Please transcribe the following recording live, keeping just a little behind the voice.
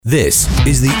This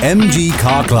is the MG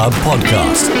Car Club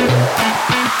podcast.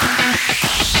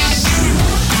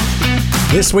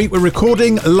 This week we're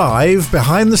recording live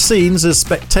behind the scenes as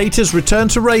spectators return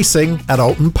to racing at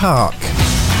Oulton Park. The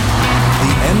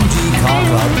MG Car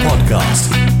Club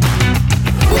podcast.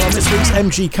 Well, on this week's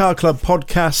MG Car Club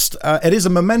podcast, it is a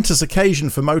momentous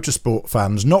occasion for motorsport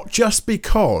fans, not just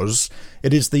because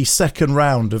it is the second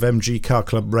round of MG Car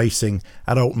Club racing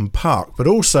at Oulton Park, but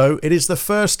also it is the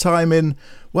first time in,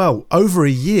 well, over a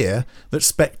year that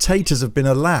spectators have been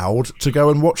allowed to go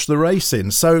and watch the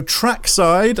racing. So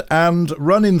trackside and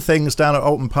running things down at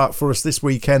Oulton Park for us this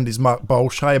weekend is Mark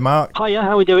Bolsh. Hi, Mark. Hiya,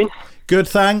 how are we doing? Good,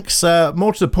 thanks.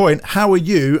 More to the point, how are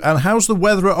you and how's the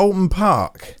weather at Oulton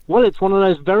Park? Well, it's one of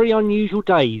those very unusual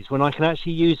days when I can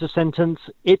actually use the sentence,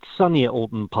 it's sunny at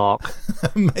Oulton Park.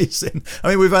 Amazing. I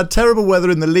mean, we've had terrible weather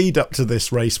in the lead up to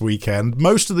this race weekend.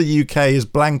 Most of the UK is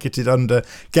blanketed under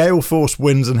gale force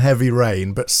winds and heavy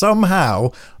rain, but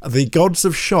somehow the gods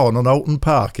have shone on Oulton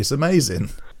Park. It's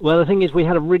amazing. Well, the thing is, we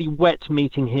had a really wet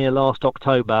meeting here last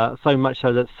October, so much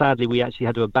so that sadly we actually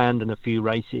had to abandon a few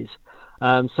races.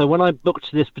 So when I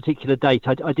booked this particular date,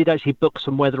 I did actually book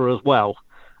some weather as well.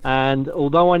 And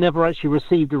although I never actually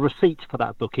received a receipt for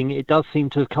that booking, it does seem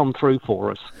to have come through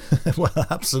for us. Well,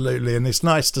 absolutely. And it's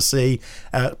nice to see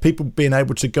people being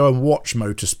able to go and watch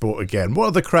motorsport again. What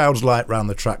are the crowds like around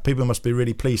the track? People must be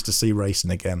really pleased to see racing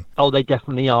again. Oh, they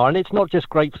definitely are. And it's not just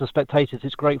great for the spectators,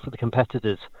 it's great for the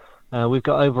competitors. We've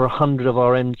got over 100 of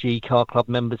our MG Car Club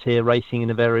members here racing in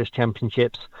the various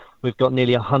championships. We've got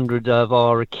nearly 100 of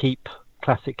our Keep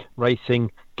Classic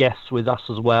Racing guests with us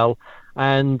as well.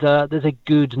 And there's a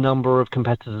good number of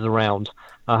competitors around.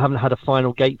 I haven't had a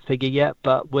final gate figure yet,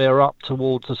 but we're up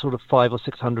towards a sort of 500 or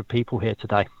 600 people here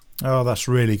today. Oh, that's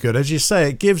really good. As you say,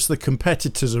 it gives the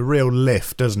competitors a real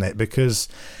lift, doesn't it? Because,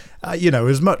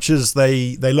 as much as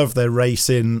they love their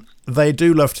racing, they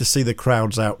do love to see the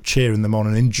crowds out cheering them on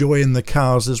and enjoying the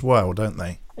cars as well, don't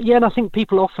they? Yeah, and I think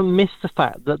people often miss the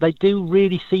fact that they do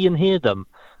really see and hear them.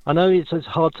 I know it's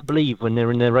hard to believe when they're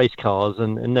in their race cars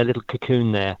and in their little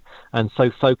cocoon there and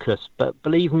so focused, but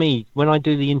believe me, when I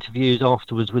do the interviews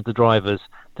afterwards with the drivers,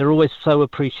 they're always so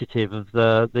appreciative of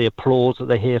the applause that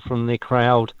they hear from the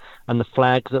crowd and the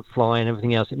flags that fly and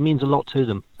everything else. It means a lot to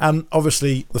them. And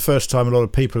obviously the first time a lot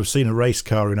of people have seen a race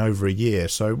car in over a year,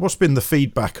 so what's been the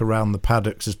feedback around the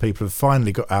paddocks as people have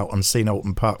finally got out and seen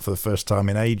Oulton Park for the first time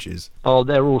in ages? Oh,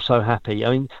 they're all so happy.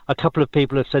 I mean, a couple of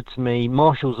people have said to me,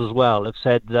 marshals as well, have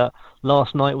said that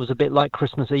last night was a bit like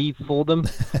Christmas Eve for them,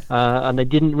 and they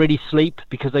didn't really sleep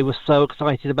because they were so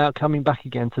excited about coming back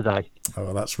again today.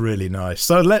 Oh, that's really nice.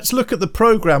 So let's look at the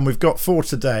programme we've got for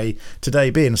today. Today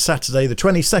being Saturday, the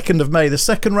 22nd of May, the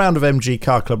second round of MG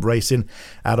Car Club racing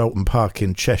at Oulton Park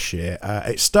in Cheshire.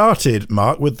 It started,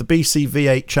 Mark, with the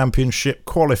BCV8 Championship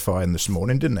qualifying this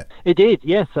morning, didn't it? It did,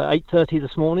 yes. At 8:30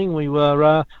 this morning, we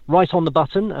were right on the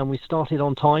button and we started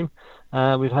on time.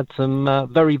 We've had some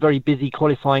very, very busy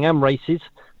qualifying and races,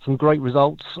 some great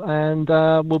results, and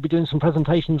we'll be doing some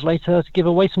presentations later to give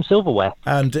away some silverware.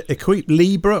 And Equipe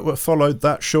Libre followed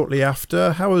that shortly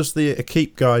after. How was the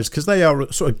Equipe guys? Because they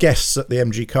are sort of guests at the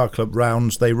MG Car Club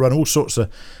rounds. They run all sorts of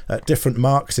different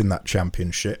marks in that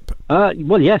championship.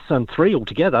 Well, yes, and 3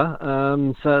 altogether.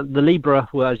 So the Libre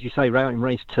were, as you say, out in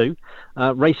race 2.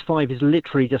 Race 5 is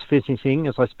literally just finishing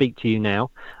as I speak to you now,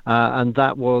 and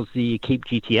that was the Keep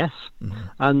GTS. Mm-hmm.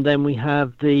 And then we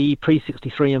have the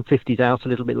Pre-63 and 50s out a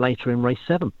little bit later in race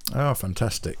 7. Oh,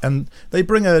 fantastic. And they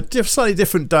bring a slightly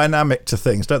different dynamic to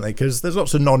things, don't they? Because there's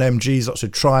lots of non-MGs, lots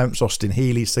of Triumphs, Austin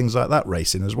Healey's, things like that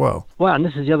racing as well. Well, and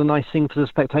this is the other nice thing for the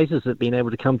spectators that have been able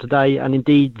to come today, and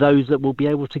indeed those that will be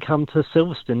able to come to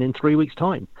Silverstone in 3 weeks'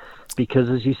 time. Because,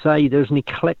 as you say, there's an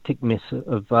eclectic mix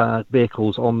of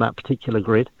vehicles on that particular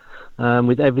grid,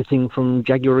 with everything from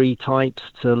Jaguar E-types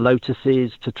to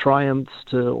Lotuses to Triumphs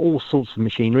to all sorts of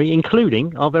machinery,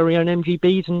 including our very own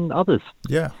MGBs and others.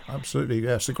 Yeah, absolutely.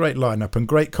 Yeah, it's a great lineup and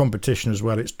great competition as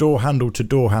well. It's door handle to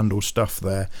door handle stuff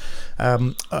there.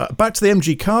 Back to the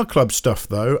MG Car Club stuff,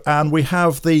 though, and we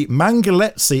have the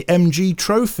Mangalezzi MG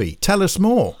Trophy. Tell us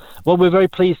more. Well, we're very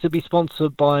pleased to be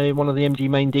sponsored by one of the MG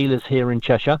main dealers here in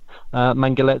Cheshire,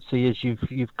 Mangalezzi, as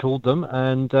you've called them,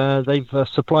 and they've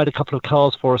supplied a couple of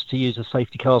cars for us to use as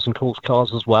safety cars and course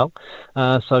cars as well.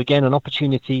 So again, an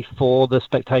opportunity for the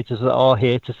spectators that are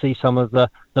here to see some of the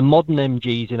modern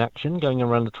MGs in action going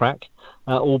around the track,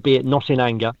 albeit not in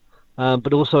anger.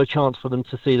 but also a chance for them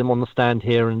to see them on the stand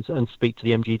here and speak to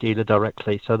the MG dealer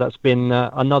directly. So that's been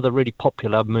another really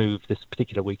popular move this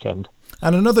particular weekend.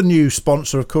 And another new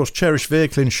sponsor, of course, Cherish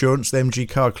Vehicle Insurance, the MG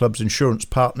Car Club's insurance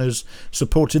partners,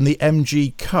 supporting the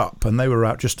MG Cup, and they were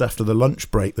out just after the lunch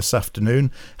break this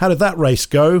afternoon. How did that race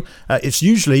go? It's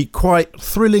usually quite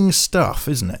thrilling stuff,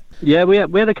 isn't it? Yeah, we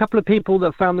had a couple of people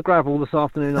that found the gravel this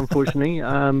afternoon, unfortunately.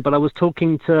 But I was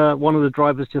talking to one of the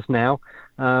drivers just now,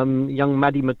 young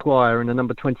Maddie McGuire in a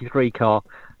number 23 car,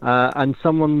 and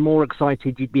someone more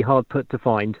excited you'd be hard put to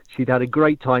find. She'd had a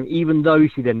great time, even though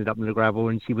she'd ended up in the gravel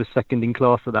and she was second in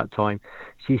class at that time.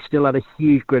 She still had a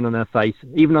huge grin on her face,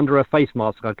 even under her face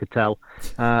mask, I could tell,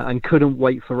 and couldn't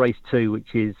wait for race 2,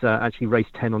 which is actually race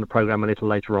 10 on the programme a little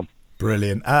later on.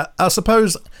 Brilliant. I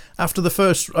suppose after the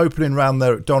first opening round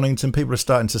there at Donington, people are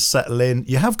starting to settle in.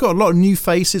 You have got a lot of new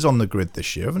faces on the grid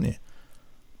this year, haven't you?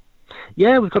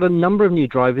 Yeah, we've got a number of new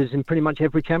drivers in pretty much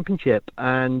every championship,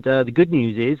 and the good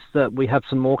news is that we have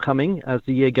some more coming as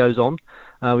the year goes on.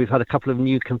 We've had a couple of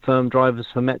new confirmed drivers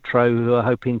for Metro who are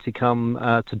hoping to come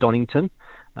to Donington,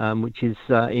 which is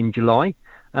in July,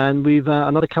 and we've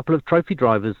another couple of trophy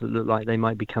drivers that look like they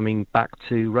might be coming back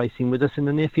to racing with us in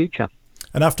the near future.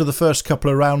 And after the first couple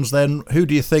of rounds then, who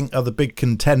do you think are the big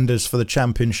contenders for the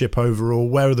championship overall?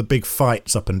 Where are the big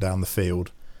fights up and down the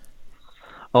field?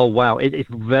 Oh, wow. It's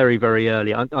very, very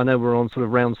early. I know we're on sort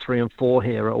of rounds 3 and 4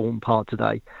 here at Alton Park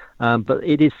today, but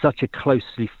it is such a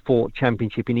closely fought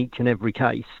championship in each and every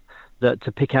case that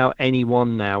to pick out any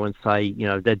one now and say, you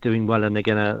know, they're doing well and they're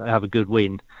going to have a good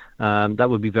win, that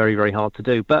would be very, very hard to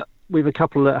do. But we've a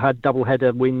couple that had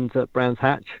double-header wins at Brands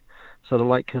Hatch, sort of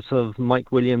like sort of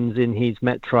Mike Williams in his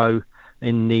Metro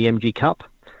in the MG Cup,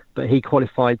 but he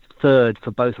qualified third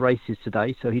for both races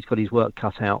today, so he's got his work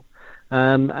cut out.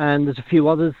 And there's a few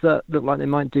others that look like they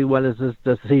might do well as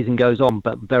the season goes on,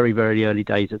 but very, very early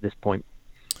days at this point.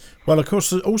 Well, of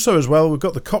course, also as well, we've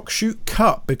got the Cockshoot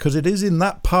Cup, because it is in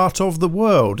that part of the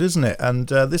world, isn't it? And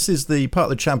this is the part of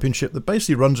the championship that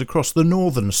basically runs across the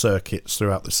northern circuits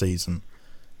throughout the season.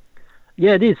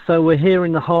 Yeah, it is. So we're here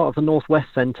in the heart of the Northwest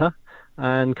Centre,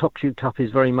 and Cockshoot Cup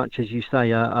is very much, as you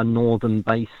say, a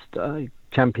northern-based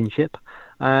championship.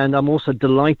 And I'm also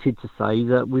delighted to say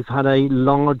that we've had a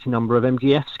large number of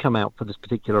MGFs come out for this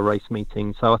particular race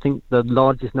meeting. So I think the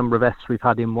largest number of Fs we've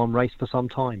had in one race for some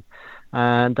time.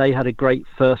 And they had a great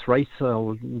first race,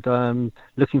 and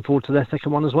looking forward to their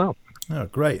second one as well. Oh,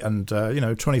 great. And,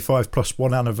 25 plus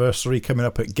 1 anniversary coming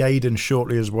up at Gaydon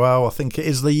shortly as well. I think it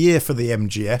is the year for the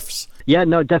MGFs. Yeah,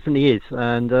 no, it definitely is.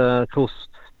 And, of course,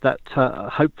 that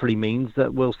hopefully means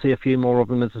that we'll see a few more of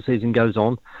them as the season goes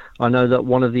on. I know that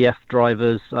one of the F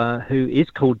drivers, who is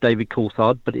called David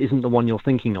Coulthard, but isn't the one you're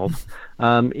thinking of,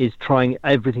 is trying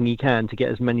everything he can to get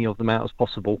as many of them out as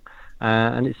possible.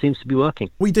 And it seems to be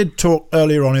working. We did talk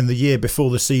earlier on in the year,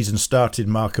 before the season started,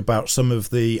 Mark, about some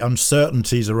of the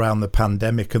uncertainties around the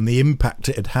pandemic and the impact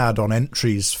it had had on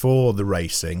entries for the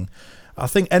racing. I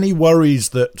think any worries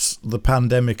that the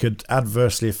pandemic had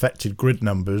adversely affected grid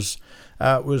numbers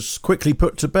was quickly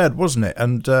put to bed, wasn't it?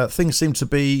 And things seem to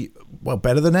be, well,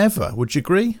 better than ever. Would you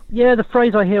agree? Yeah, the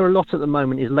phrase I hear a lot at the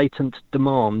moment is latent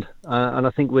demand. And I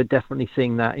think we're definitely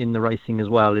seeing that in the racing as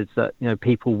well, is that,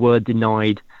 people were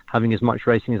denied having as much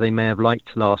racing as they may have liked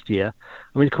last year.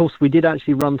 I mean, of course, we did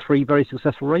actually run 3 very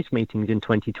successful race meetings in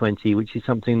 2020, which is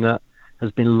something that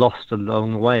has been lost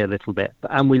along the way a little bit.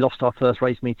 And we lost our first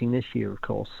race meeting this year, of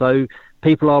course. So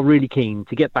people are really keen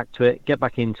to get back to it, get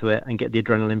back into it, and get the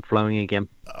adrenaline flowing again.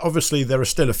 Obviously, there are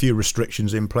still a few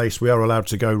restrictions in place. We are allowed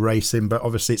to go racing, but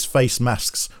obviously it's face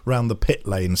masks around the pit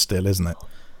lane still, isn't it?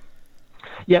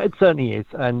 Yeah, it certainly is.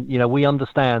 And, we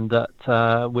understand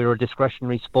that we're a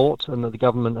discretionary sport and that the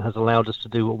government has allowed us to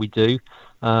do what we do.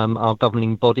 Our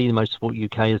governing body, the Motorsport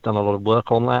UK, has done a lot of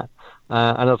work on that.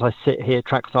 And as I sit here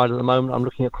trackside at the moment, I'm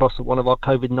looking across at one of our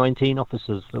COVID-19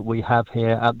 officers that we have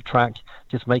here at the track,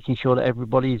 just making sure that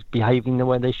everybody's behaving the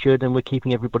way they should and we're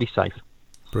keeping everybody safe.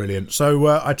 Brilliant. So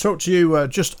I talked to you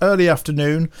just early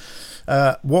afternoon.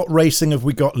 What racing have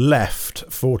we got left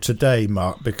for today,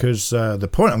 Mark? Because the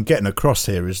point I'm getting across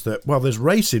here is that, well, there's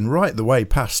racing right the way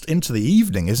past into the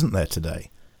evening, isn't there, today?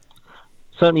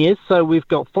 Certainly is. So we've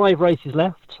got 5 races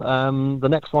left. The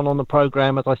next one on the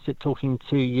programme, as I sit talking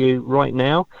to you right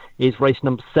now, is race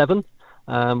number 7,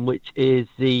 which is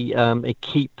the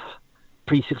Equipe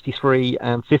Pre-63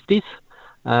 and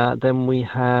 50s. Then we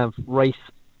have race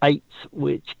 8,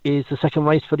 which is the second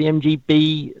race for the MG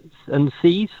B and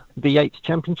C's V8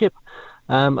 Championship.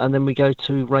 And then we go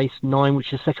to race 9,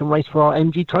 which is the second race for our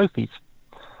MG Trophies.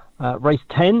 Race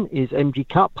 10 is MG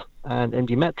Cup and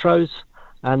MG Metros.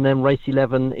 And then race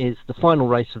 11 is the final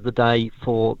race of the day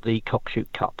for the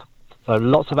Cockshoot Cup. So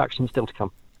lots of action still to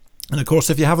come. And of course,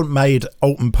 if you haven't made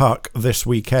Oulton Park this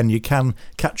weekend, you can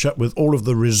catch up with all of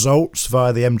the results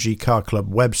via the MG Car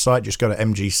Club website. Just go to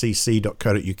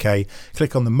mgcc.co.uk,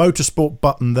 click on the motorsport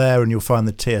button there, and you'll find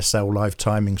the TSL live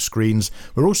timing screens.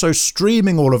 We're also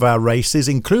streaming all of our races,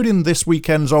 including this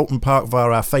weekend's Oulton Park, via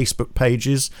our Facebook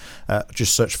pages.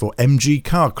 Just search for MG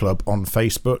Car Club on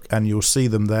Facebook, and you'll see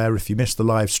them there. If you miss the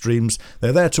live streams,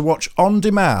 they're there to watch on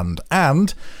demand.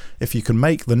 And if you can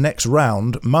make the next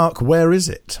round, Mark, where is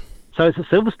it? So it's at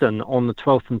Silverstone on the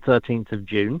 12th and 13th of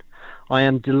June. I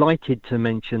am delighted to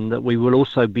mention that we will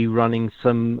also be running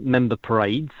some member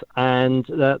parades, and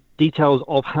details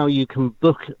of how you can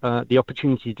book the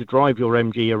opportunity to drive your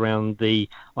MG around the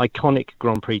iconic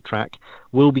Grand Prix track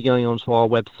will be going onto our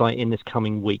website in this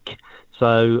coming week.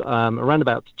 So around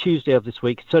about Tuesday of this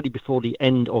week, certainly before the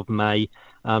end of May,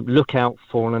 look out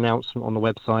for an announcement on the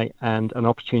website and an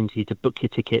opportunity to book your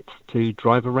tickets to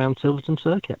drive around Silverstone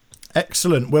Circuit.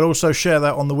 Excellent. We'll also share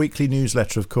that on the weekly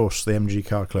newsletter, of course, the MG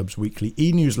Car Club's weekly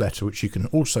e-newsletter, which you can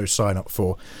also sign up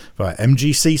for via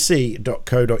mgcc.co.uk.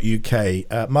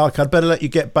 Mark, I'd better let you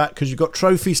get back because you've got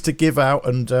trophies to give out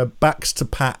and backs to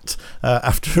pat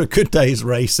after a good day's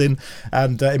racing.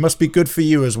 And it must be good for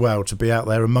you as well to be out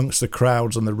there amongst the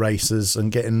crowds and the racers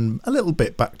and getting a little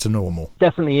bit back to normal.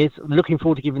 Definitely is. Looking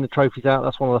forward to giving the trophies out.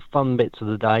 That's one of the fun bits of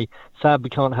the day. Sad we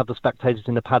can't have the spectators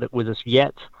in the paddock with us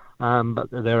yet. But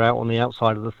they're out on the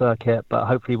outside of the circuit, but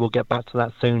hopefully we'll get back to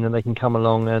that soon and they can come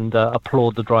along and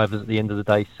applaud the drivers at the end of the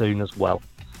day soon as well.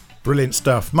 Brilliant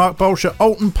stuff. Mark Bolsher,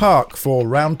 Oulton Park for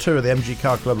round 2 of the MG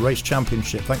Car Club Race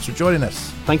Championship. Thanks for joining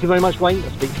us. Thank you very much, Wayne. I'll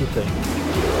speak to you soon.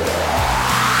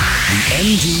 The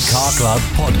MG Car Club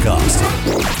Podcast.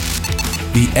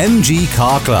 The MG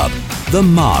Car Club, the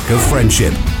mark of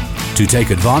friendship. To take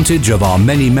advantage of our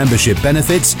many membership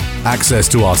benefits, access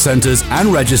to our centres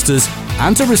and registers,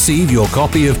 and to receive your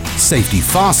copy of Safety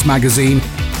Fast magazine,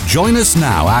 join us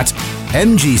now at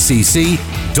mgcc.co.uk,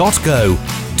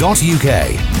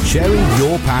 sharing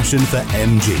your passion for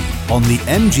MG on the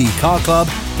MG Car Club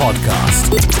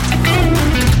Podcast.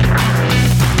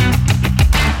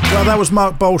 Well, that was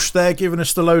Mark Bolsch there giving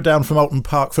us the lowdown from Oulton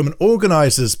Park from an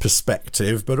organiser's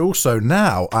perspective, but also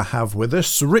now I have with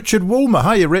us Richard Woolmer.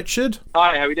 Hiya, Richard.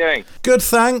 Hi, how are we doing? Good,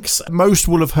 thanks. Most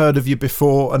will have heard of you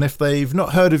before, and if they've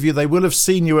not heard of you, they will have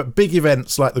seen you at big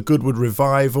events like the Goodwood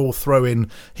Revival, throwing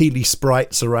Healy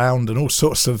Sprites around and all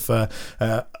sorts of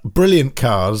brilliant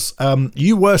cars.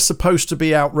 You were supposed to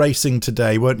be out racing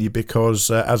today, weren't you? Because,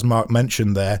 as Mark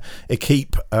mentioned there,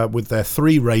 Equipe, with their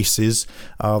 3 races,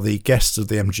 are the guests of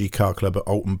the MG Car Club at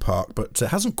Oulton Park, but it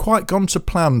hasn't quite gone to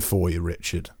plan for you,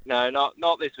 Richard. No,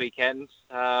 not this weekend.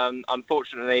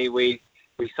 Unfortunately, we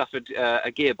suffered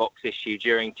a gearbox issue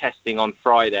during testing on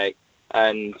Friday,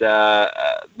 and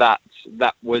that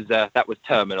was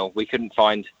terminal. We couldn't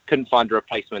find a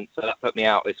replacement, so that put me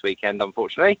out this weekend,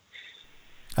 unfortunately.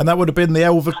 And that would have been the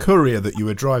Elva Courier that you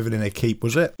were driving in Equipe,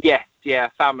 was it? Yes, yeah,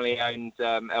 family-owned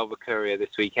Elva Courier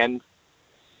this weekend,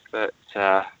 but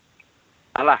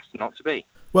alas, not to be.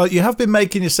 Well, you have been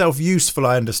making yourself useful,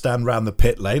 I understand, around the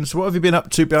pit lane. So what have you been up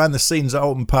to behind the scenes at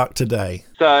Oulton Park today?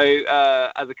 So,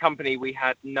 as a company, we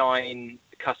had 9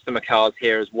 customer cars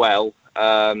here as well.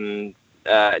 9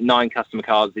 customer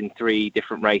cars in 3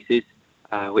 different races,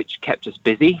 which kept us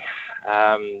busy.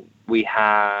 We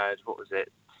had,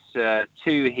 2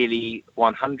 Healy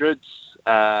 100s,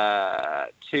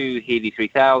 2 Healy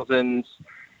 3000s,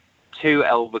 2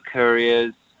 Elva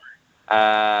Couriers,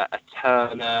 a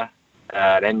Turner,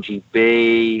 an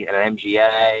MGB, an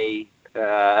MGA,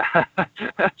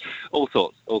 all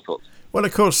sorts. Well,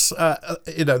 of course,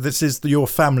 this is your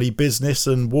family business,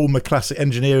 and Woolmer Classic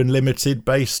Engineering Limited,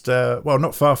 based,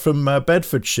 not far from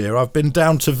Bedfordshire. I've been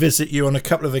down to visit you on a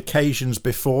couple of occasions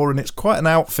before, and it's quite an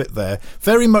outfit there.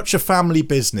 Very much a family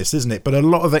business, isn't it? But a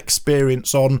lot of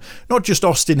experience on not just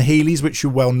Austin Healey's, which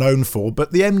you're well known for,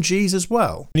 but the MGs as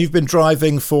well. You've been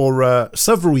driving for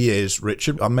several years,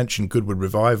 Richard. I mentioned Goodwood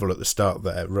Revival at the start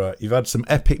there. You've had some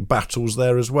epic battles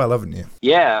there as well, haven't you?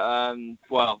 Yeah,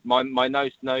 my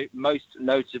most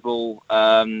notable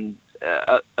at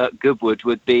Goodwood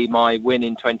would be my win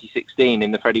in 2016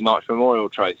 in the Freddie March Memorial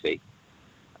Trophy.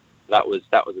 That was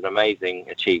an amazing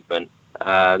achievement.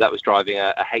 That was driving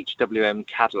a HWM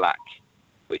Cadillac,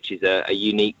 which is a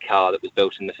unique car that was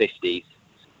built in the 50s.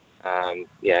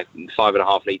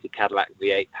 5.5 litre Cadillac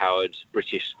V8 powered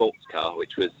British sports car,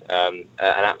 which was an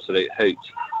absolute hoot.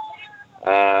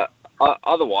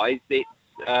 Otherwise, it's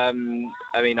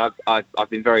I've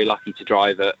been very lucky to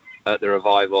drive at the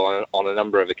Revival on a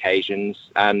number of occasions,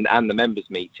 and the members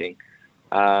meeting.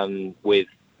 with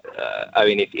I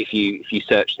mean, if you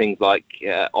search things like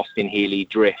Austin Healey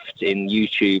drift in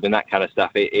YouTube and that kind of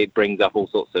stuff, it brings up all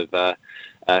sorts of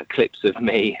clips of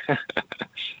me.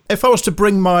 If I was to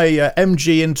bring my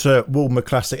MG into Walmer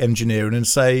Classic Engineering and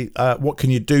say, what can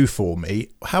you do for me?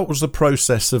 How was the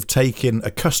process of taking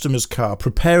a customer's car,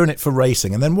 preparing it for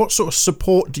racing, and then what sort of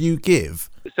support do you give?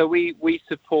 So we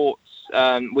support,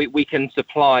 we can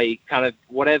supply kind of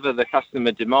whatever the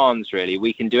customer demands, really.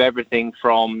 We can do everything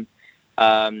from,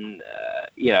 a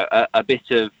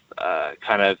bit of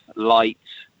kind of light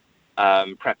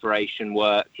preparation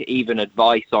work, even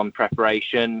advice on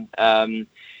preparation,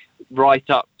 right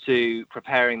up to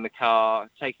preparing the car,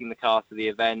 taking the car to the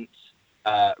event,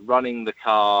 running the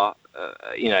car,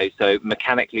 so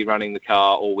mechanically running the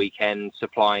car all weekend,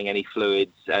 supplying any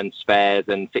fluids and spares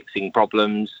and fixing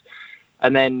problems,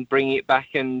 and then bringing it back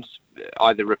and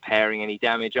either repairing any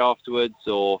damage afterwards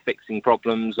or fixing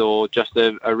problems or just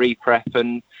a reprep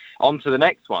and on to the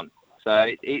next one.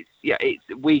 So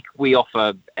we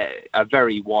offer a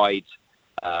very wide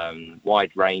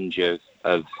range of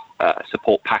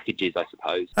support packages, I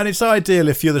suppose. And it's ideal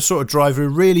if you're the sort of driver who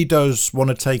really does want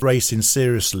to take racing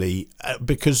seriously,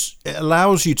 because it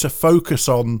allows you to focus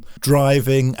on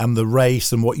driving and the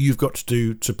race and what you've got to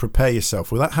do to prepare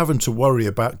yourself without having to worry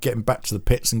about getting back to the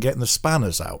pits and getting the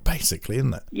spanners out, basically,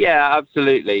 isn't it? Yeah,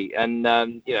 absolutely. And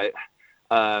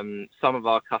some of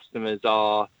our customers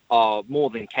are more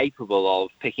than capable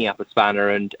of picking up a spanner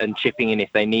and chipping in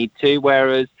if they need to,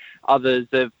 whereas others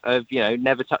have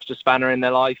never touched a spanner in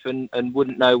their life and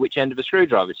wouldn't know which end of a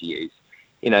screwdriver to use.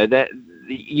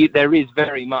 There is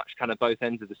very much kind of both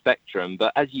ends of the spectrum,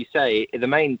 but as you say, the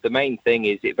main thing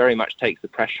is it very much takes the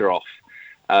pressure off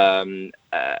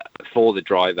for the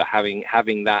driver, having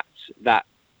that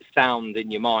sound in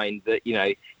your mind that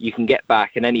you can get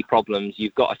back, and any problems,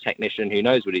 you've got a technician who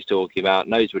knows what he's talking about,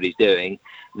 knows what he's doing,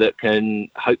 that can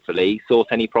hopefully sort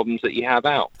any problems that you have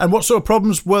out. And what sort of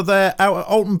problems were there out at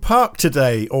Alton Park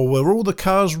today, or were all the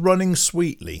cars running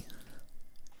sweetly?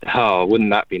 Oh,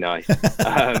 wouldn't that be nice?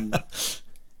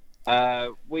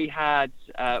 We had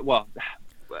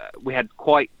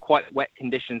quite wet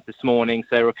conditions this morning,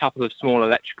 so there were a couple of small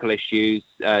electrical issues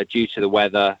due to the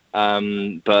weather,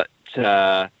 but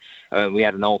we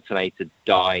had an alternator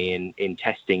die in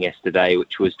testing yesterday,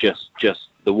 which was just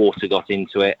the water got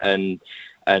into it and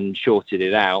shorted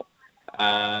it out.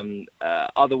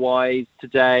 Otherwise,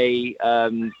 today,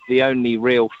 the only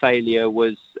real failure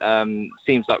was,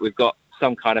 seems like we've got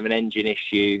some kind of an engine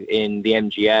issue in the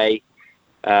MGA.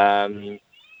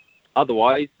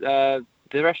 Otherwise, the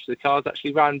rest of the cars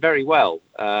actually ran very well,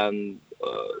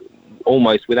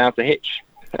 almost without a hitch.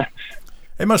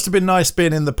 It must have been nice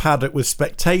being in the paddock with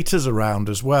spectators around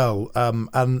as well.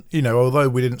 And, although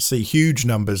we didn't see huge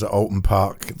numbers at Alton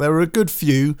Park, there were a good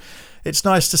few. It's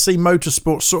nice to see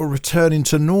motorsport sort of returning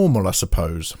to normal, I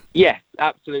suppose. Yeah,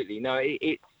 absolutely. No,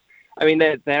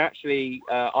 they're actually,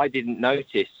 I didn't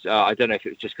notice, I don't know if it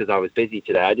was just because I was busy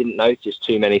today, I didn't notice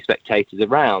too many spectators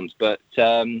around, but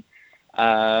I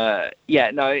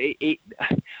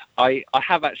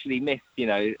have actually missed,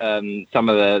 some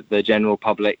of the general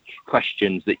public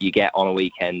questions that you get on a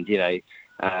weekend.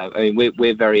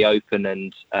 We're very open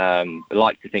and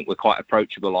like to think we're quite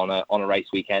approachable on a race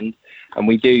weekend, and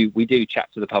we do chat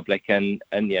to the public and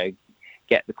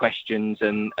get the questions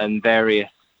and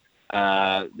various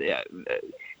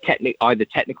either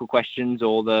technical questions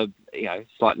or the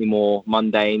slightly more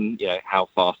mundane, how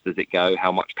fast does it go,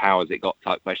 how much power has it got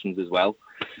type questions as well.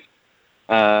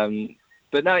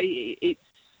 But no, it's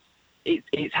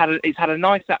had a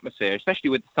nice atmosphere, especially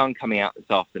with the sun coming out this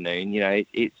afternoon.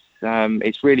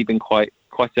 It's really been quite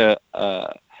a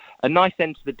nice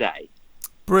end to the day.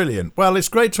 Brilliant. Well, it's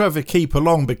great to have a keep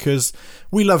along because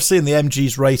we love seeing the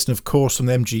MGs race and, of course, from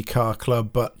the MG Car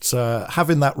Club, but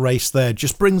having that race there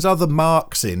just brings other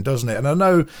marks in, doesn't it? And I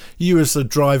know you as a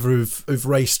driver who've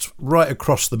raced right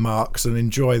across the marks and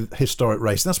enjoy historic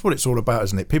racing. That's what it's all about,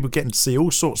 isn't it? People getting to see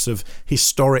all sorts of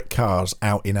historic cars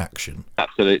out in action.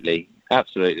 Absolutely.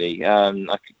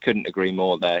 I couldn't agree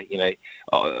more there. It's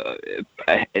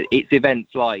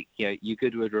events like your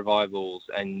Goodwood Revivals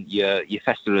and your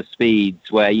Festival of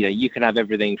Speeds, where you can have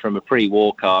everything from a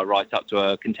pre-war car right up to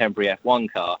a contemporary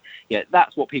F1 car.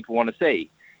 That's what people want to see.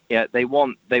 They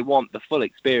want the full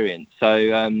experience. So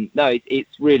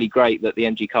it's really great that the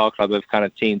MG Car Club have kind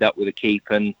of teamed up with a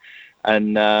Keep and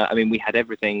we had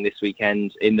everything this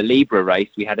weekend in the Libra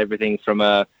race. We had everything from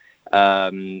a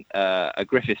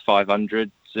Griffith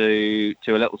 500 to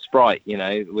a little Sprite,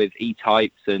 with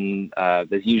E-types, and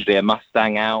there's usually a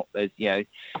Mustang out. There's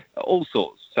all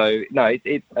sorts. So no,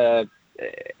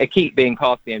 Keep being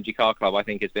part of the MG Car Club, I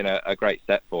think, has been a great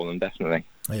step for them, definitely.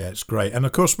 Yeah, it's great. And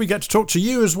of course, we get to talk to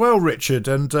you as well, Richard.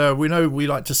 And we know we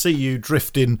like to see you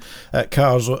drifting at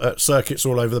cars at circuits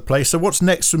all over the place. So what's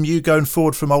next from you going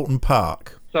forward from Oulton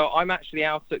Park? So I'm actually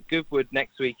out at Goodwood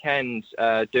next weekend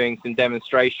doing some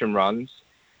demonstration runs,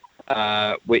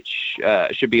 which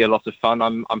should be a lot of fun.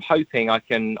 I'm hoping I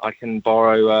can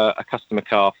borrow a customer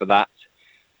car for that.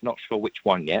 Not sure which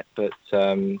one yet, but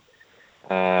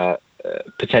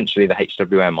potentially the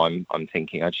HWM. I'm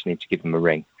thinking. I just need to give them a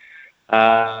ring.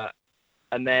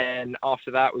 And then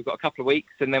after that, we've got a couple of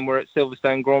weeks, and then we're at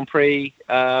Silverstone Grand Prix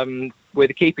with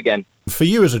a keep again. For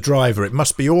you as a driver, it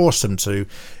must be awesome to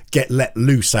get let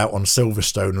loose out on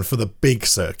Silverstone and for the big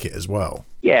circuit as well.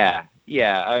 Yeah.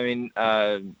 I mean,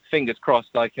 fingers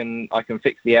crossed I can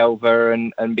fix the Elva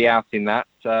and be out in that.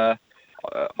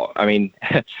 I mean,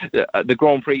 the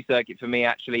Grand Prix circuit for me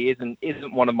actually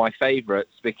isn't one of my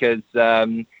favourites because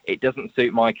it doesn't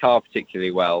suit my car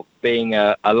particularly well. Being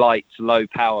a light, low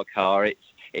power car,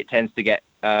 it tends to get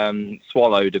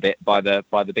swallowed a bit by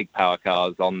the big power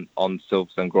cars on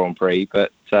Silverstone Grand Prix.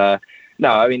 But no,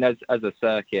 I mean, as a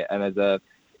circuit and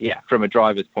from a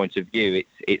driver's point of view,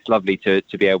 it's lovely to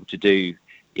be able to do.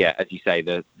 Yeah, as you say,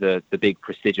 the big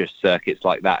prestigious circuits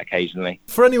like that occasionally.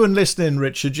 For anyone listening,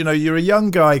 Richard, you're a young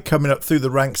guy coming up through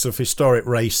the ranks of historic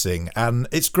racing, and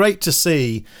it's great to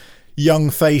see young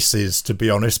faces, to be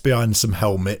honest, behind some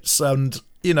helmets. And,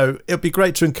 it'd be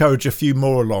great to encourage a few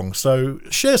more along. So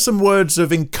share some words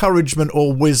of encouragement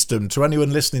or wisdom to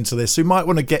anyone listening to this who might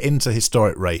want to get into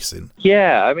historic racing.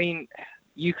 Yeah, I mean,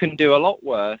 you can do a lot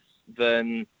worse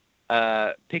than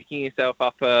picking yourself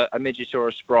up a midget or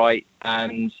a Sprite,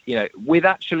 and with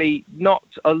actually not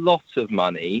a lot of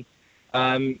money,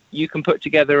 you can put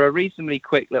together a reasonably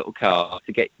quick little car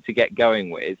to get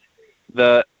going with.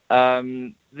 That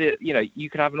you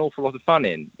can have an awful lot of fun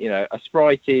in. A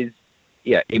Sprite is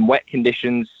in wet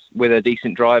conditions with a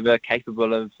decent driver,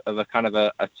 capable of a kind of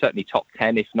a certainly top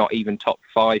 10, if not even top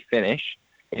 5 finish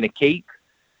in a keep.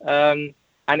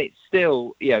 And it's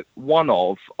still, one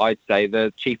of, I'd say,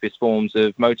 the cheapest forms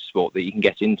of motorsport that you can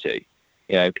get into.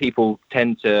 People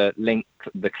tend to link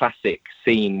the classic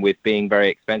scene with being very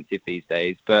expensive these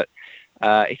days. But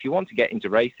if you want to get into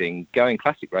racing, going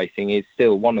classic racing is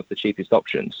still one of the cheapest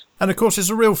options. And of course, it's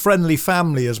a real friendly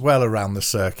family as well around the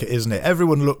circuit, isn't it?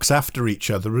 Everyone looks after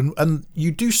each other and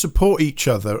you do support each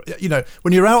other.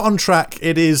 When you're out on track,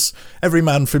 it is every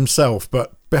man for himself,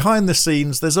 but behind the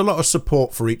scenes, there's a lot of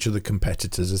support for each of the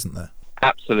competitors, isn't there?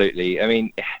 Absolutely. I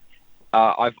mean,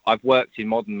 I've worked in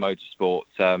modern motorsport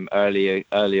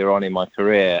earlier on in my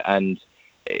career, and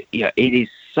it is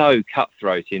so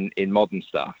cutthroat in modern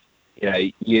stuff.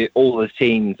 All the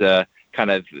teams are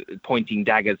kind of pointing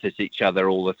daggers at each other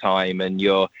all the time, and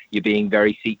you're being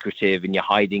very secretive and you're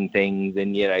hiding things,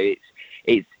 and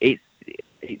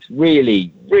it's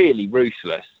really, really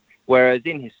ruthless. Whereas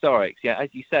in historics, as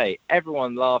you say,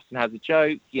 everyone laughs and has a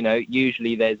joke.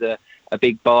 Usually there's a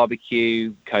big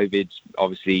barbecue. COVID,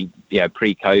 obviously,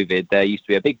 pre-COVID, there used to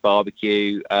be a big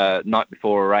barbecue night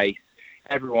before a race.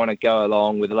 Everyone would go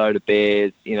along with a load of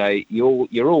beers.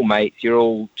 You're all mates. You're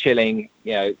all chilling.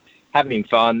 Having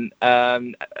fun.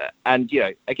 And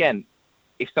again,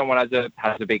 if someone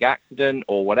has a big accident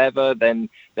or whatever, then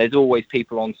there's always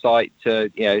people on site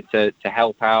to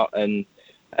help out and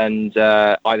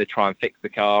either try and fix the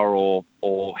car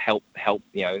or help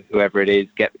whoever it is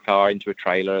get the car into a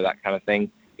trailer, that kind of thing.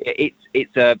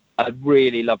 It's a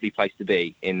really lovely place to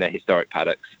be in the historic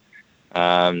paddocks.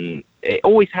 It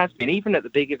always has been, even at the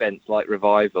big events like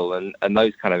Revival and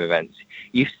those kind of events.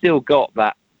 You've still got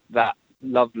that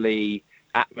lovely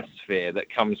atmosphere that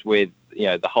comes with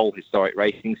the whole historic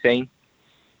racing scene.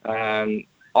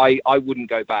 I wouldn't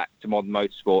go back to modern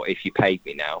motorsport if you paid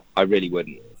me now. I really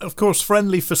wouldn't. Of course,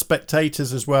 friendly for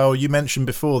spectators as well. You mentioned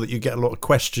before that you get a lot of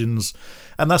questions,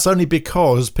 and that's only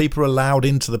because people are allowed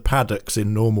into the paddocks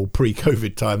in normal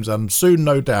pre-COVID times, and soon,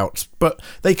 no doubt. But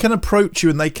they can approach you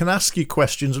and they can ask you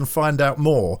questions and find out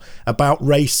more about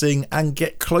racing and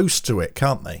get close to it,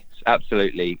 can't they?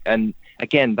 Absolutely. And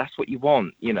again, that's what you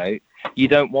want. You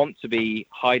don't want to be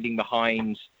hiding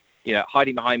behind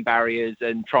barriers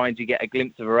and trying to get a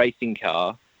glimpse of a racing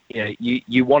car.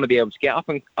 You want to be able to get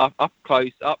up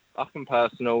close, up and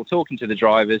personal, talking to the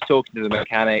drivers, talking to the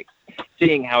mechanics,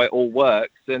 seeing how it all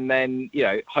works, and then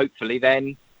hopefully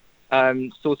then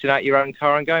sorting out your own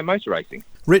car and going motor racing.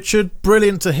 Richard,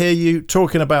 brilliant to hear you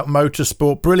talking about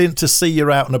motorsport. Brilliant to see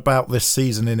you out and about this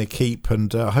season in a Keep,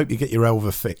 and I hope you get your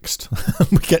Elva fixed.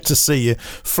 We get to see you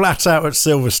flat out at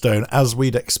Silverstone, as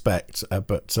we'd expect.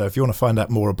 But if you want to find out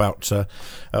more about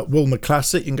Woolmer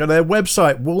Classic, you can go to their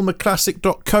website,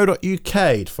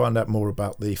 woolmerclassic.co.uk, to find out more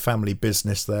about the family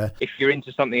business there. If you're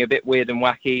into something a bit weird and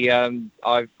wacky,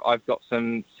 I've got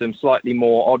some slightly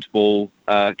more oddball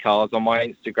cars on my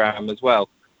Instagram as well.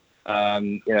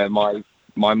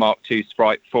 My Mark II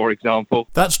Sprite, for example.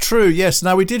 That's true, yes.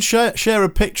 Now, we did share a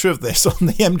picture of this on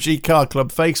the MG Car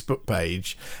Club Facebook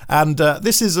page, and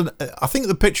this is I think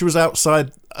the picture was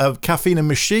outside of Caffeine and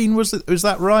Machine, was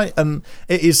that right? And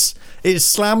it is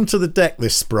slammed to the deck,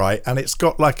 this Sprite, and it's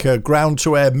got like a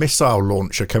ground-to-air missile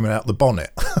launcher coming out the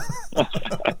bonnet.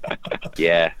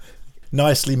 Yeah.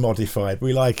 Nicely modified.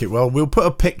 We like it. Well, we'll put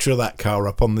a picture of that car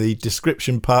up on the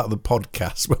description part of the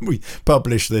podcast when we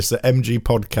publish this at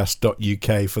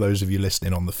mgpodcast.uk for those of you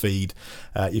listening on the feed.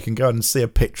 You can go and see a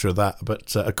picture of that.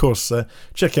 But, of course,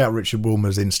 check out Richard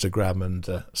Woolmer's Instagram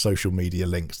and social media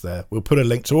links there. We'll put a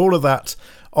link to all of that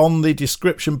on the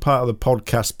description part of the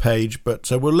podcast page.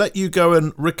 But we'll let you go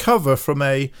and recover from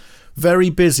a very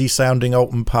busy sounding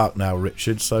Alton Park now,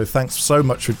 Richard. So thanks so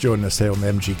much for joining us here on the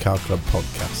MG Car Club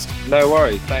podcast. No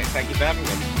worries. Thank you for having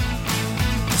me.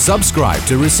 Subscribe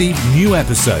to receive new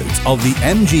episodes of the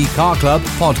MG Car Club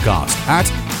podcast at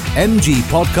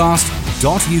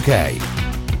mgpodcast.uk.